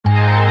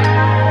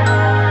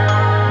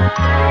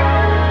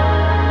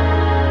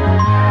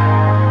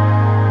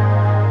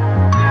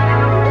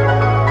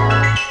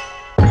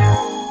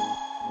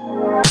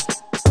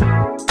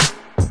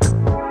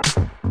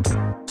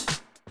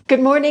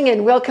Good morning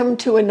and welcome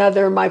to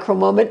another Micro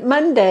Moment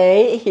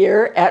Monday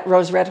here at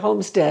Rose Red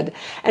Homestead.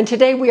 And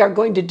today we are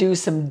going to do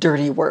some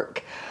dirty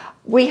work.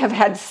 We have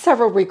had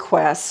several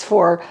requests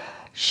for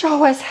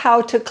show us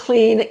how to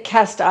clean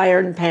cast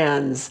iron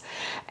pans.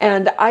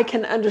 And I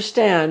can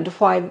understand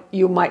why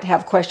you might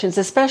have questions,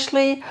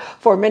 especially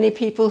for many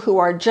people who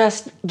are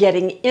just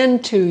getting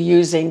into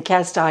using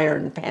cast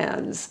iron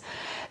pans.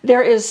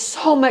 There is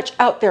so much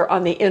out there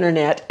on the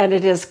internet and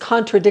it is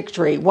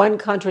contradictory. One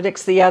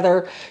contradicts the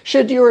other.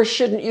 Should you or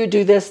shouldn't you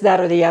do this, that,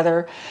 or the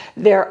other?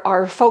 There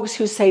are folks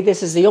who say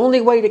this is the only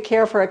way to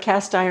care for a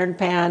cast iron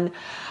pan.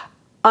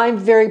 I'm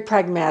very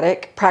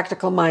pragmatic,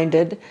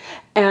 practical-minded,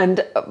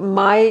 and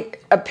my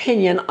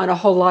opinion on a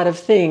whole lot of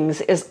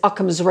things is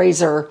Occam's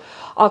razor.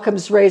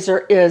 Occam's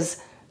razor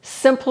is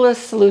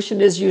simplest solution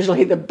is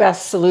usually the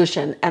best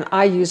solution, and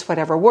I use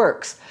whatever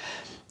works.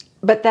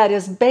 But that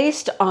is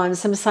based on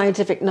some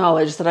scientific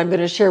knowledge that I'm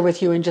going to share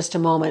with you in just a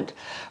moment.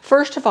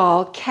 First of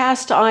all,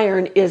 cast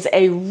iron is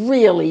a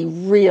really,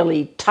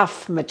 really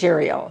tough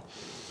material.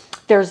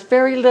 There's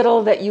very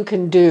little that you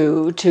can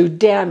do to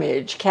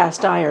damage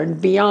cast iron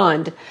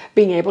beyond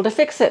being able to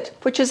fix it,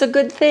 which is a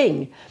good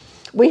thing.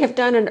 We have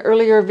done an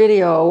earlier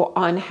video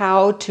on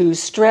how to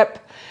strip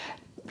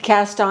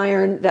cast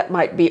iron that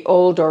might be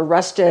old or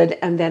rusted,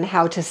 and then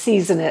how to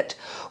season it,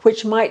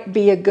 which might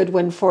be a good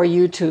one for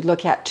you to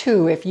look at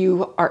too if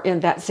you are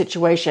in that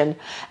situation.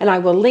 And I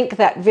will link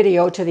that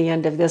video to the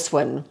end of this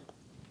one.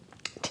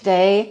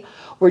 Today,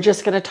 we're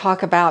just going to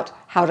talk about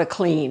how to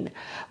clean.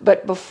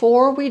 But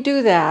before we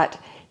do that,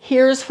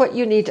 here's what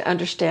you need to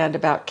understand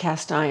about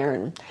cast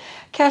iron.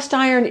 Cast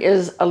iron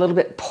is a little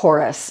bit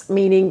porous,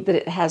 meaning that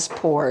it has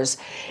pores.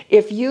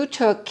 If you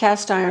took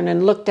cast iron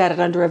and looked at it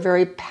under a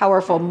very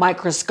powerful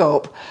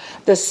microscope,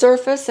 the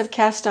surface of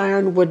cast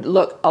iron would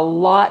look a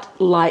lot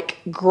like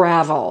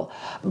gravel,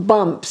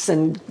 bumps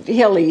and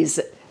hills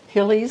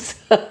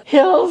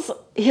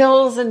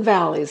and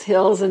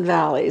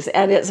valleys,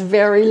 and it's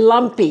very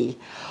lumpy.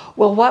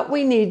 Well, what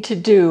we need to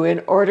do in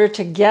order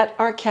to get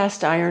our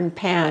cast iron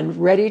pan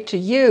ready to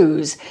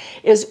use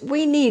is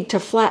we need to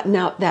flatten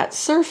out that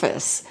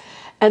surface.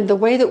 And the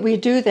way that we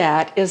do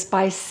that is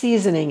by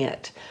seasoning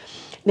it.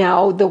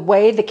 Now, the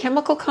way the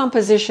chemical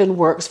composition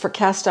works for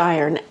cast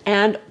iron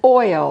and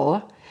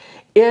oil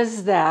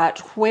is that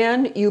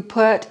when you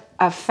put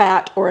a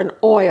fat or an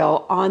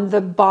oil on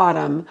the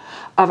bottom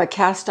of a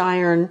cast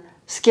iron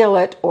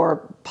skillet or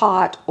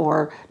pot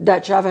or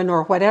Dutch oven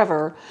or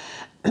whatever,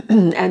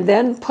 and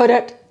then put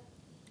it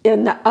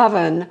in the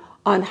oven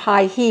on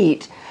high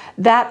heat,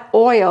 that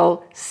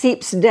oil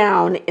seeps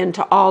down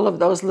into all of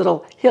those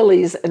little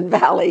hillies and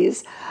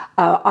valleys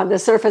on the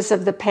surface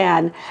of the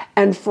pan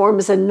and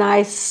forms a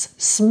nice,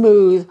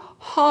 smooth,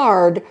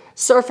 hard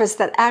surface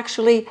that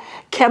actually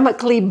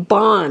chemically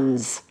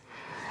bonds.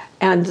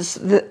 And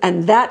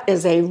that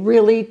is a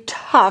really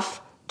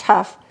tough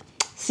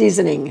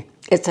seasoning.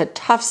 It's a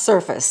tough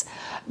surface.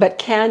 But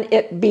can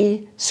it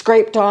be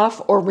scraped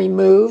off or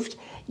removed?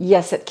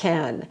 Yes, it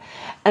can.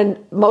 And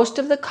most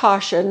of the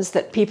cautions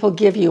that people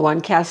give you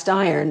on cast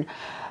iron,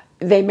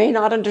 they may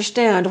not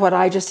understand what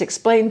I just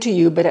explained to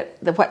you, but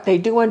what they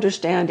do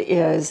understand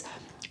is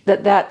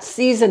that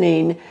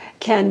seasoning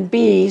can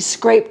be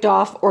scraped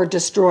off or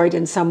destroyed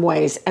in some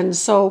ways. And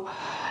so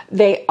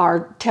they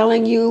are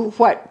telling you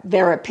what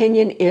their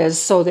opinion is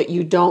so that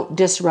you don't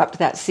disrupt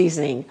that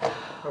seasoning.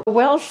 A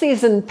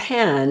well-seasoned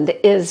pan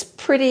is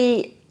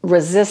pretty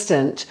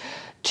resistant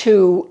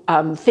to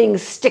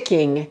things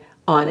sticking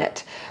on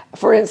it.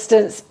 For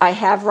instance, I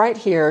have right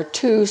here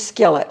 2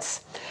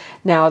 skillets.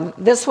 Now,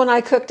 this one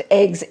I cooked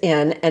eggs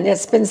in, and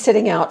it's been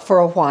sitting out for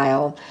a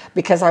while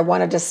because I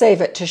wanted to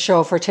save it to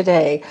show for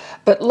today.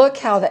 But look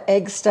how the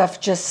egg stuff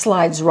just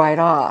slides right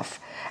off,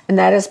 and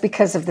that is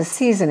because of the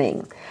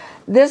seasoning.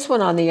 This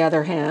one, on the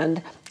other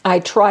hand, I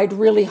tried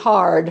really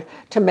hard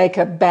to make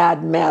a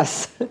bad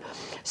mess.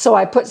 So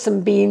I put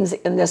some beans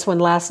in this one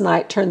last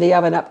night, turned the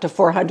oven up to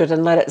 400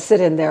 and let it sit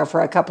in there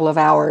for a couple of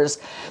hours.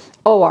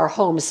 Oh, our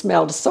home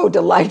smelled so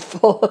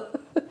delightful.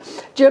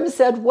 Jim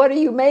said, "What are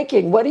you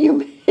making? What are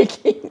you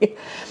making?"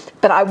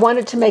 But I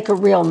wanted to make a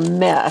real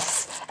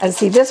mess. And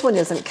see, this one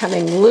isn't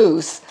coming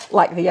loose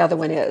like the other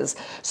one is.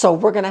 So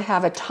we're going to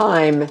have a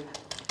time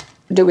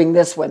doing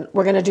this one.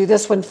 We're going to do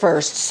this one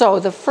first. So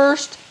the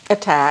first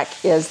attack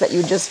is that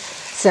you just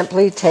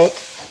simply take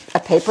a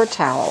paper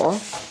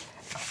towel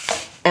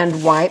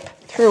and wipe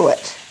through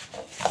it.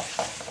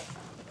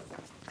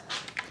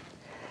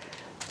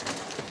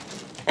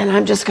 And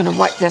I'm just going to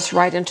wipe this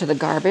right into the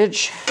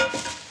garbage.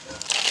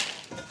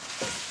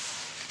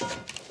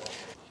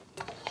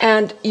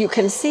 And you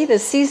can see the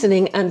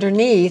seasoning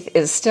underneath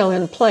is still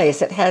in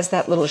place. It has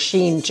that little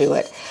sheen to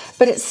it,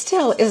 but it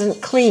still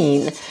isn't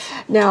clean.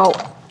 Now,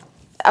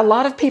 a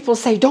lot of people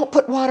say, don't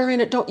put water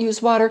in it, don't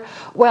use water.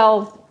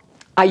 Well,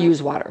 I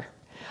use water.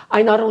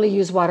 I not only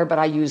use water, but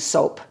I use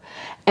soap.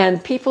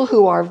 And people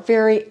who are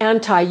very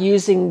anti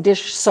using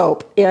dish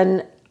soap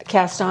in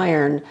cast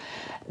iron,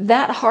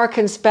 that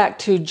harkens back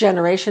to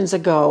generations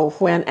ago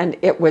when, and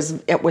it was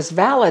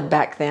valid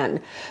back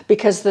then,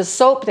 because the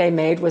soap they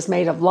made was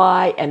made of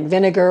lye and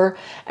vinegar,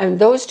 and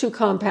those two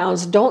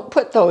compounds, don't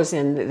put those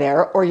in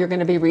there or you're going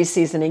to be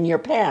reseasoning your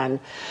pan.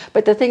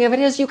 But the thing of it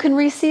is, you can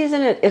reseason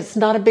it. It's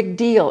not a big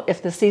deal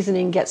if the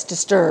seasoning gets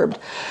disturbed.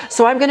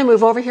 So I'm going to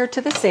move over here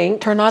to the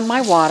sink, turn on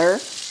my water,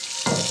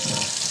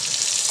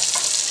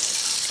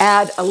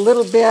 add a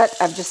little bit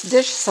of just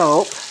dish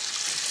soap,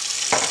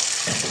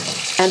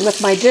 and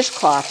with my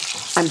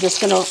dishcloth, I'm just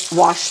going to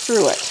wash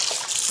through it.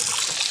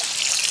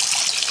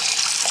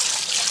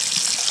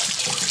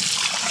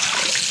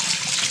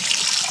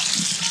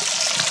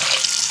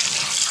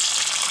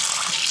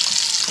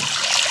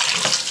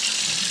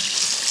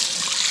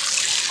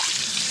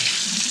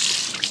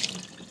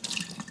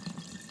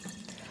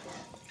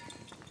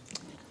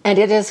 And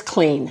it is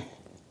clean.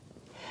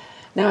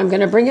 Now I'm going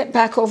to bring it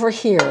back over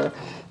here,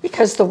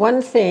 because the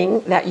one thing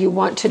that you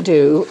want to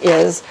do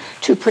is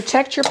to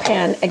protect your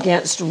pan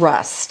against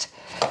rust,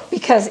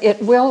 because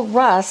it will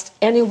rust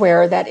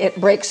anywhere that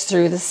it breaks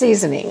through the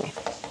seasoning.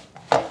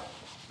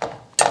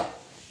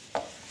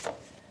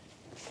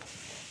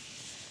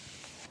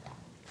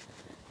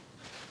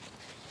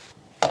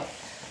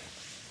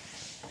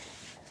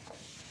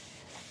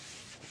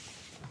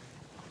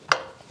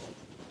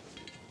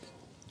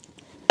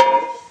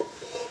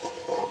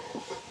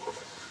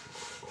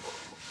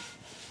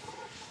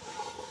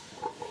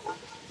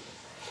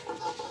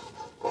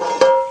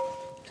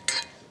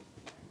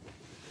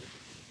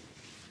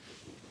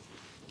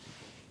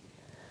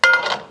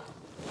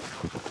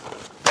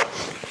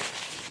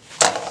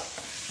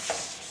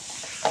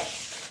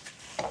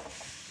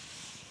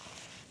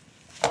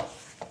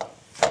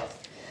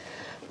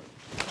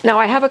 Now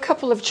I have a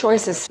couple of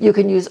choices. You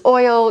can use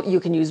oil, you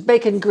can use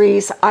bacon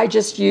grease. I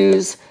just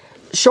use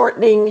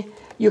shortening.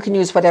 You can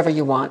use whatever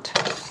you want.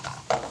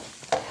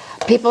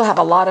 People have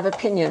a lot of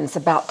opinions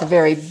about the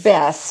very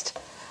best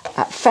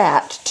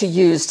fat to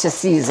use to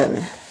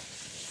season.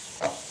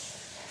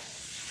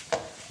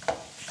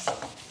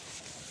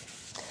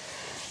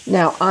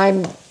 Now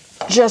I'm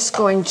just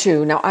going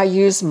to, now I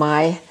use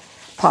my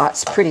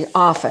pots pretty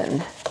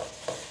often.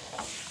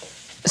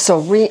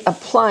 So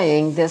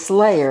reapplying this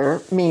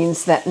layer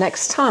means that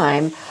next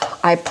time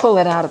I pull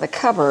it out of the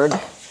cupboard,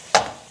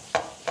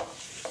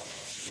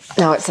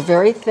 now it's a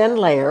very thin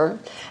layer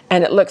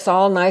and it looks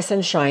all nice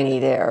and shiny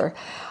there.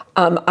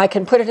 I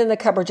can put it in the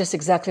cupboard just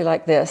exactly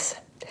like this.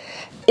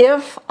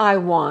 If I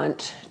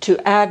want to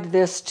add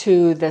this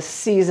to the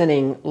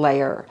seasoning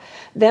layer,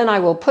 then I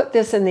will put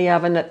this in the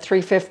oven at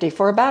 350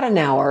 for about an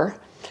hour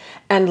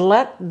and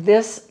let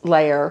this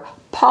layer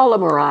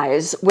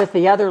polymerize with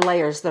the other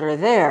layers that are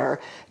there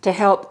to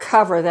help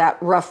cover that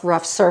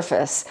rough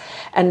surface,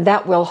 and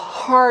that will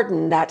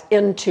harden that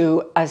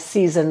into a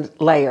seasoned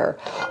layer.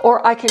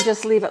 Or I can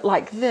just leave it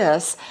like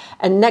this,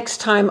 and next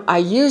time I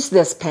use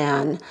this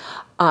pan,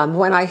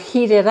 when I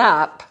heat it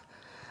up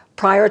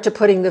prior to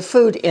putting the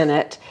food in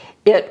it,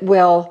 it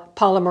will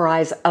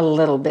polymerize a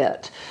little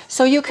bit.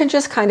 So you can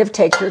just kind of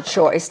take your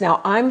choice. Now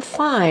I'm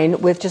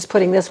fine with just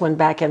putting this one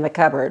back in the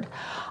cupboard.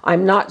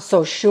 I'm not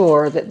so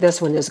sure that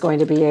this one is going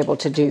to be able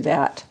to do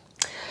that.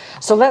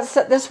 So let's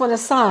set this one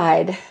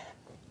aside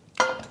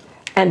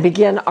and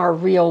begin our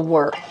real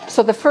work.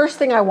 So the first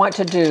thing I want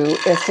to do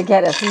is to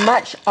get as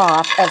much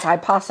off as I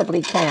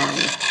possibly can.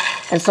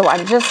 And so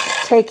I'm just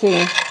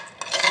taking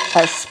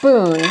a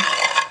spoon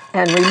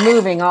and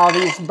removing all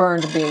these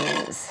burned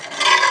beans.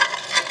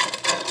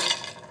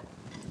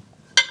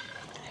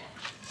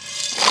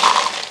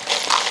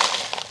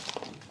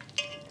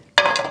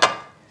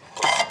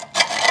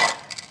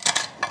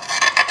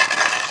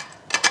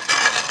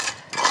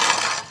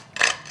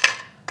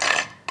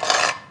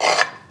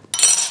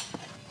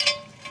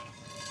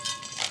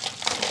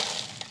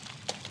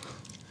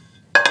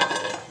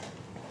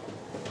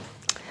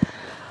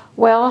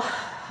 Well,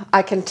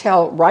 I can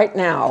tell right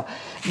now,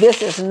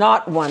 this is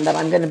not one that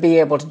I'm going to be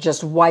able to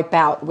just wipe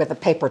out with a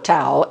paper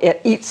towel.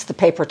 It eats the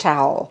paper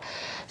towel.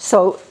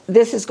 So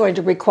this is going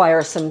to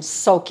require some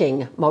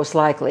soaking, most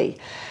likely.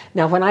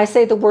 Now, when I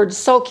say the word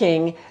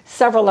soaking,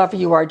 several of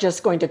you are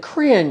just going to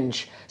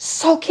cringe.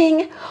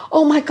 Soaking?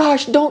 Oh my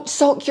gosh, don't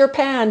soak your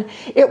pan.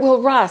 It will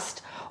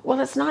rust. Well,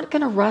 it's not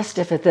going to rust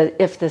if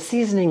the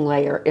seasoning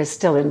layer is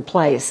still in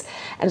place.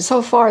 And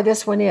so far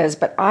this one is,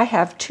 but I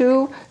have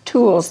two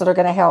tools that are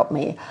going to help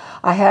me.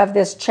 I have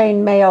this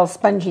chain mail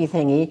spongy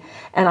thingy,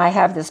 and I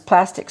have this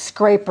plastic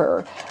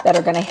scraper that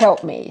are going to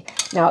help me.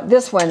 Now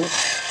this one,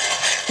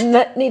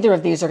 neither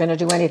of these are going to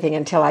do anything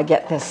until I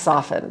get this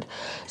softened.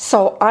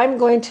 So I'm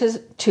going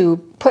to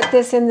put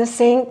this in the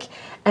sink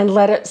and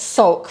let it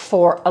soak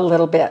for a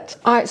little bit.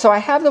 All right, so I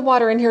have the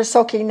water in here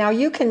soaking. Now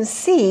you can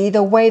see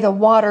the way the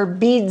water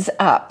beads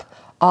up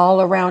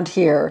all around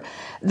here,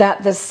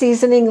 that the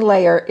seasoning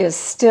layer is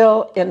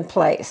still in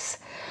place.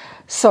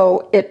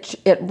 So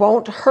it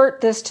won't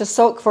hurt this to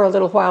soak for a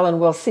little while,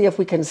 and we'll see if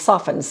we can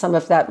soften some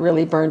of that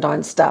really burned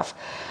on stuff.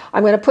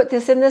 I'm going to put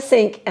this in the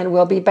sink and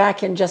we'll be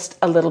back in just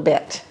a little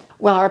bit.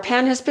 Well, our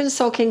pan has been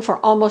soaking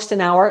for almost an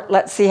hour.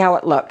 Let's see how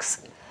it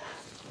looks.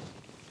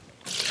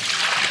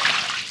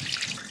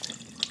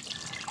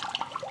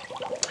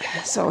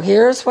 So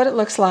here's what it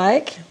looks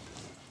like.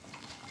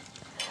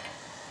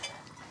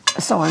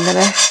 So I'm going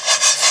to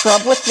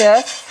scrub with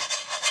this.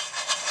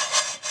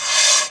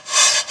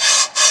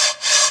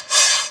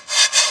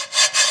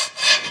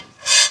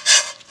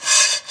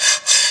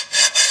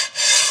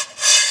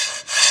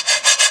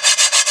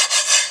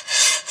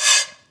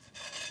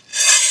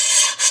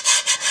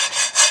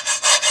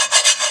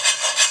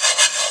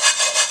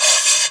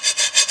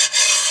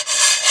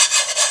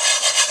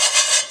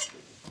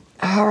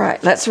 All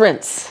right, let's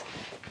rinse.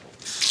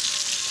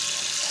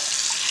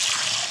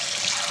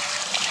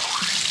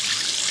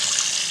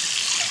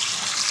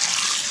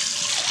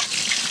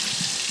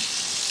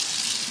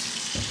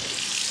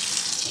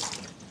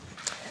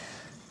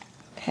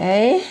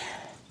 Okay,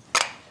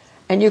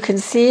 and you can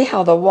see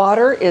how the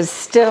water is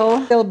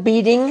still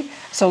beating.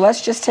 So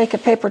let's just take a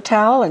paper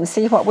towel and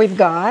see what we've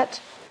got.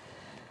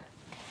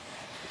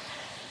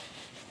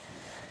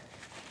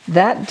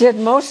 That did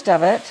most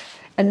of it.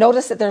 And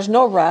notice that there's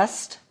no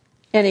rust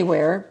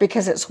anywhere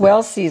because it's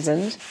well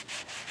seasoned.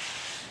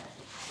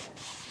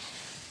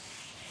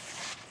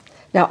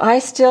 Now I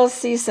still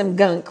see some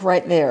gunk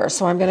right there,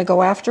 so I'm going to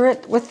go after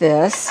it with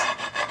this.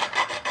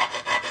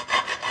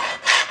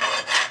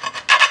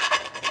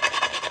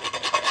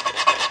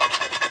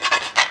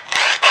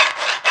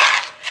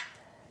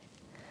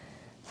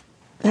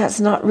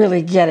 That's not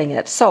really getting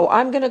it. So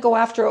I'm going to go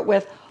after it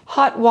with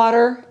hot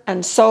water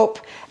and soap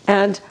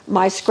and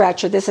my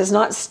scratcher. This is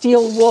not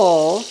steel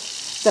wool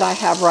that I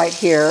have right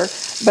here,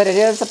 but it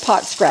is a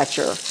pot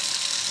scratcher.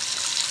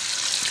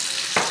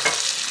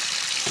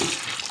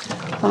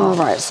 All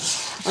right,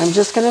 I'm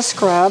just going to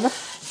scrub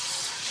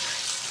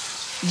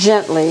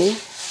gently.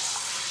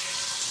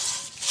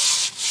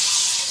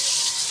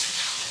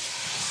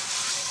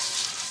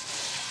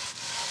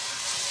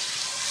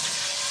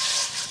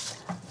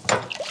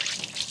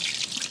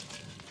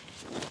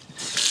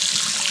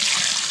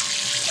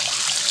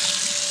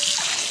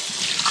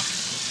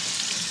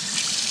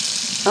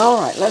 All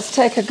right, let's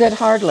take a good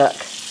hard look.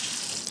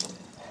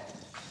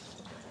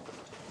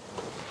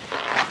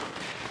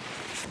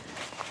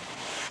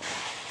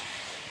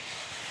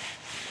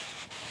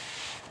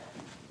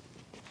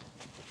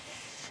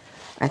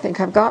 I think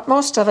I've got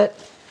most of it.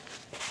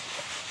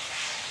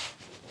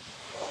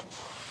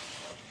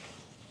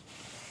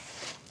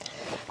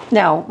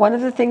 Now, one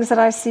of the things that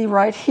I see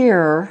right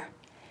here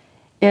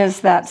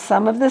is that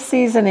some of the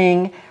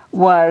seasoning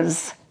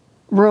was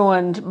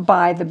ruined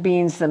by the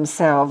beans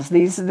themselves.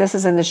 This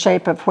is in the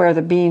shape of where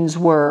the beans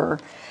were.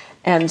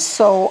 And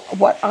so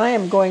what I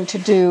am going to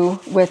do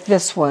with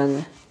this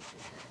one,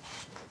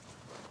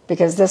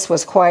 because this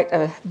was quite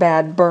a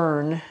bad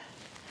burn,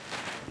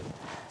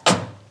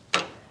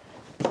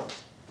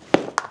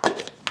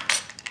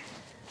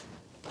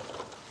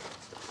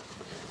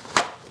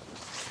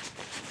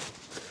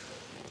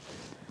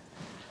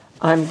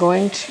 I'm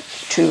going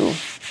to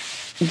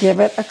give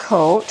it a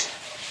coat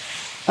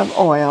of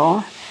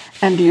oil.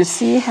 And do you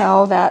see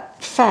how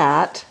that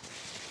fat,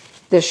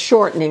 this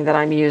shortening that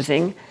I'm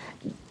using,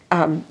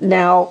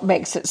 now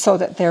makes it so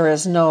that there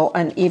is no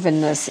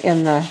unevenness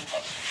in the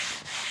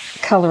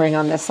coloring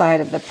on the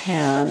side of the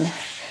pan.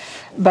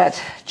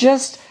 But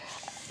just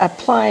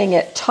applying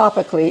it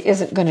topically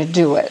isn't going to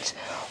do it.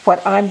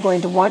 What I'm going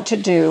to want to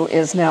do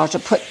is now to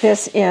put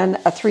this in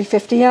a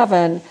 350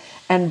 oven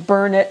and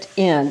burn it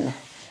in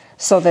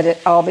so that it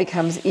all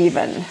becomes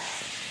even.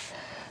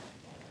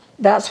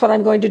 That's what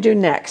I'm going to do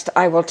next.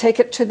 I will take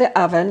it to the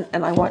oven,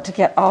 and I want to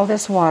get all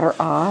this water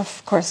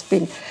off. Of course,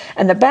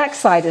 and the back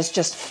side is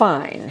just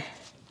fine.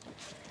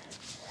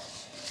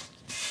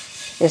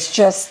 It's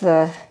just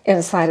the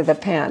inside of the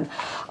pan.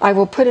 I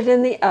will put it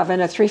in the oven,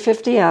 a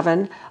 350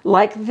 oven,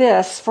 like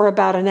this for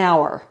about an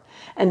hour,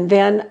 and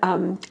then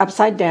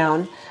upside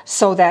down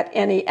so that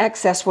any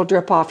excess will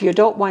drip off. You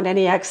don't want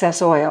any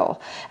excess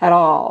oil at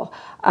all.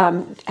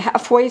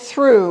 Halfway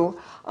through,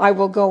 I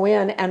will go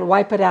in and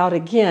wipe it out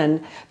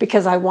again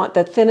because I want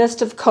the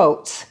thinnest of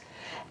coats,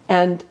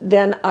 and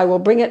then I will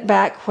bring it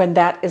back when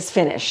that is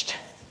finished.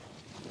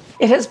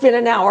 It has been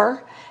an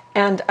hour,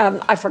 and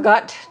I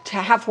forgot to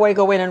halfway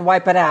go in and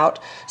wipe it out,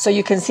 so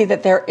you can see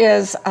that there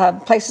is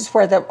places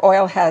where the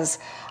oil has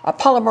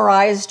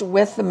polymerized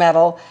with the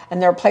metal, and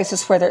there are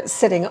places where it's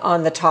sitting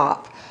on the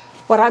top.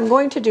 What I'm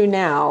going to do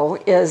now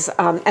is,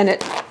 and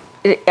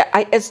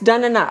it's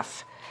done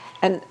enough,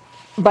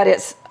 but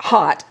it's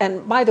hot.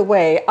 And by the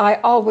way, I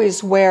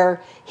always wear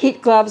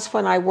heat gloves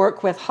when I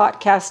work with hot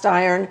cast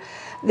iron.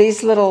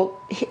 These little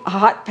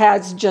hot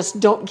pads just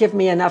don't give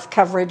me enough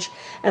coverage,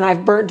 and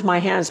I've burned my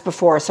hands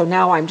before, so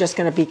now I'm just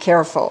going to be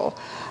careful,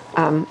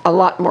 a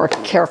lot more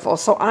careful.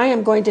 So I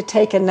am going to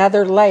take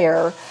another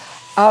layer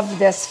of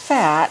this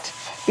fat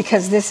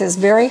because this is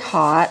very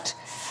hot.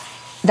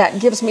 That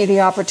gives me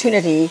the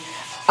opportunity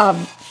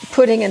of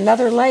putting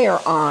another layer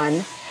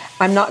on.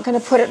 I'm not going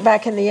to put it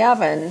back in the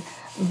oven,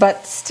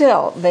 but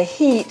still, the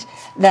heat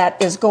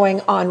that is going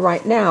on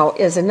right now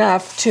is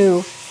enough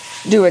to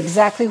do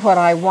exactly what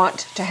I want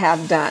to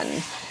have done.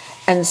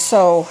 And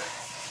so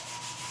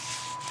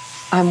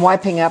I'm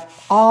wiping up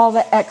all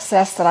the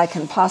excess that I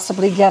can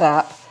possibly get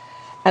up.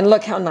 And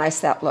look how nice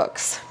that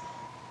looks.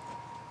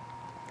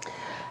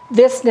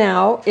 This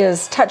now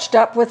is touched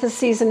up with the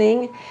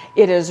seasoning.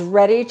 It is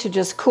ready to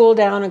just cool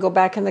down and go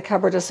back in the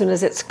cupboard as soon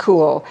as it's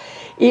cool.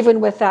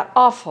 Even with that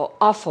awful,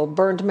 awful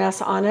burned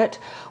mess on it,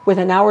 with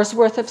an hour's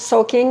worth of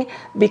soaking,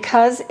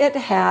 because it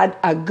had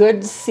a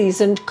good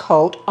seasoned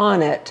coat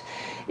on it.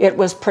 It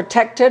was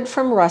protected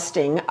from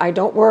rusting. I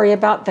don't worry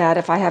about that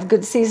if I have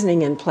good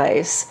seasoning in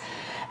place.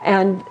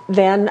 And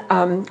then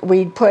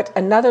we put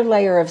another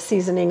layer of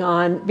seasoning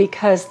on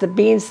because the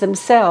beans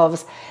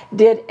themselves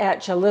did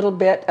etch a little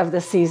bit of the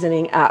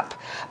seasoning up.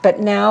 But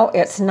now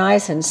it's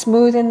nice and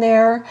smooth in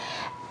there,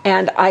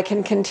 and I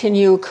can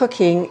continue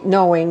cooking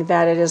knowing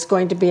that it is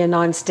going to be a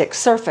non-stick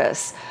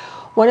surface.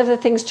 One of the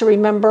things to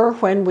remember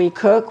when we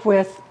cook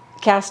with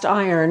cast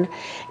iron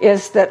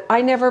is that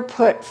I never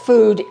put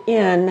food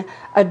in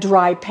a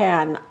dry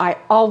pan. I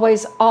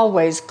always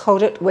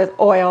coat it with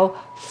oil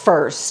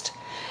first.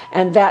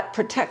 And that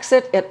protects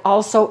it. It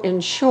also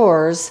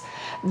ensures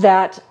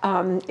that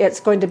it's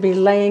going to be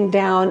laying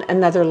down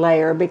another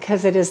layer,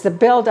 because it is the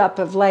buildup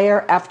of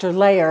layer after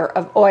layer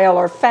of oil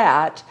or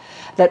fat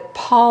that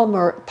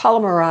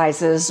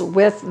polymerizes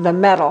with the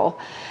metal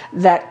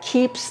that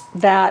keeps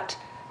that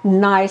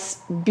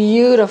nice,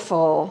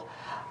 beautiful,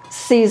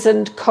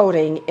 seasoned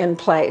coating in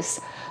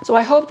place. So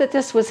I hope that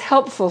this was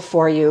helpful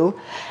for you.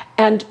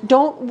 And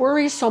don't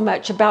worry so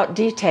much about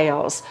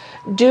details.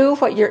 Do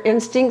what your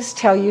instincts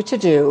tell you to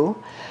do.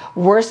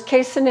 Worst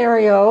case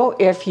scenario,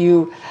 if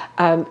you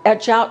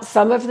etch out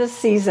some of the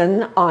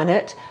season on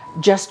it,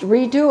 just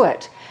redo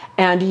it.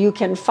 And you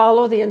can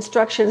follow the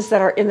instructions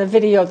that are in the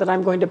video that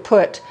I'm going to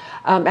put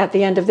at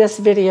the end of this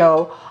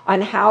video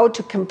on how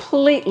to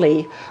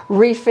completely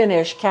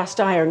refinish cast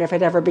iron if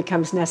it ever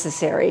becomes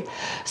necessary.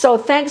 So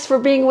thanks for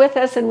being with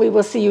us, and we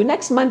will see you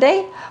next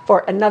Monday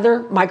for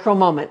another micro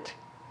moment.